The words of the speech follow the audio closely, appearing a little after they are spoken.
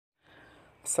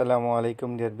Assalamu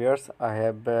alaikum dear viewers. I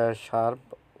have a Sharp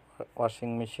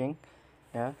washing machine.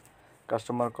 Yeah,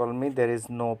 customer called me. There is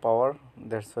no power.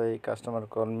 That's why customer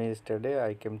called me yesterday.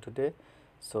 I came today.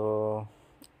 So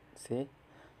see,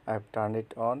 I have turned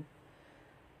it on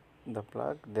the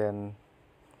plug. Then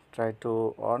try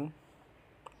to on,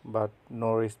 but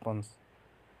no response.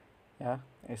 Yeah,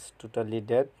 it's totally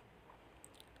dead.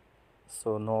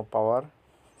 So no power.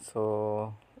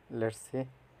 So let's see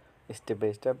step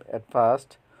by step. At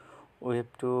first, we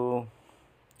have to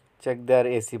check their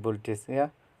AC voltage.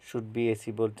 Yeah, should be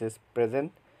AC voltage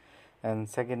present. And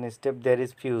second step, there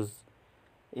is fuse.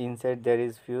 Inside there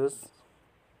is fuse.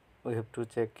 We have to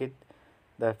check it,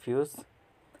 the fuse.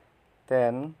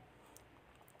 Then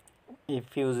if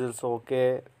fuse is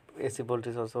okay, AC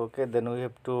voltage also okay, then we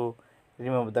have to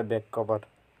remove the back cover.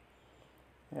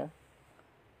 Yeah.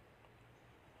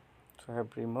 So I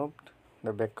have removed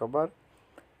the back cover.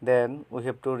 Then we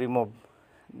have to remove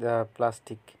the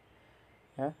plastic.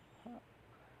 Yeah.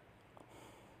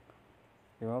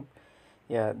 Remove.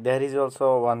 Yeah, there is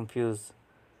also one fuse.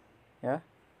 Yeah.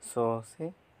 So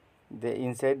see, the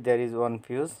inside there is one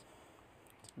fuse.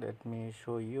 Let me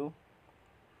show you.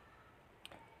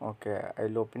 Okay,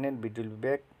 I'll open it. It will be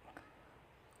back.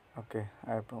 Okay,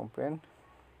 I have opened.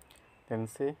 Then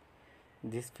see,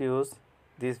 this fuse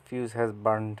has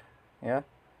burned. Yeah.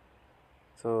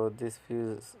 So this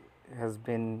fuse has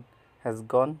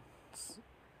gone.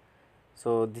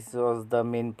 So this was the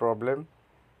main problem.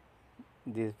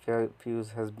 This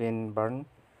fuse has been burned.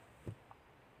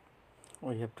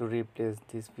 We have to replace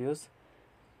this fuse.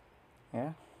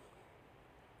 Yeah.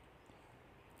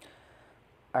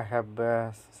 I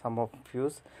have some of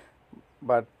fuse,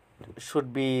 but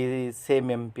should be same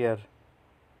ampere.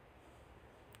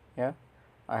 Yeah,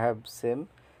 I have same.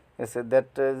 Yes, that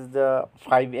is the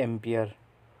 5 ampere.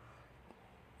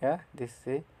 Yeah, this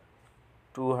is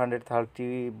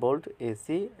 230 volt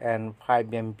AC and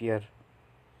 5 ampere.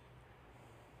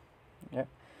 Yeah,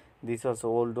 this also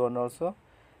old one also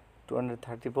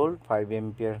 230 volt 5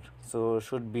 ampere. So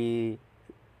should be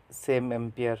same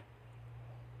ampere.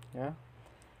 Yeah,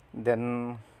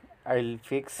 then I'll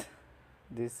fix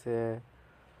this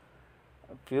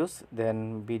fuse.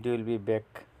 Then video will be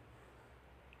back.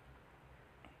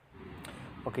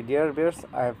 Okay dear viewers,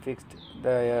 I have fixed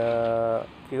the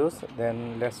fuse.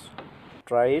 Then let's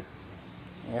try it.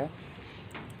 Yeah,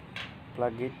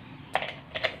 plug it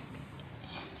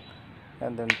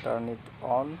and then turn it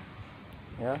on.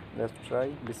 Yeah, let's try.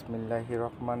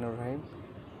 Bismillahirrahmanirrahim.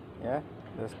 Yeah,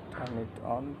 let's turn it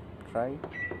on. Try.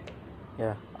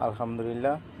 Yeah,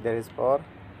 Alhamdulillah, there is power.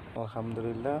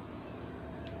 Alhamdulillah.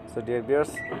 So dear viewers,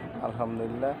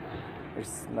 Alhamdulillah,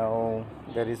 it's now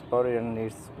there is power and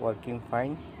it's working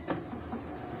fine.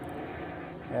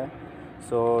 Yeah,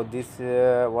 so this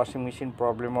washing machine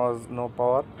problem was no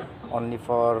power, only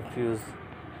for fuse.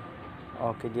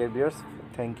 Okay dear viewers,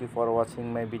 thank you for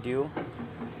watching my video.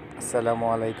 Assalamu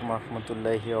alaikum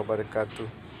warahmatullahi wabarakatuh.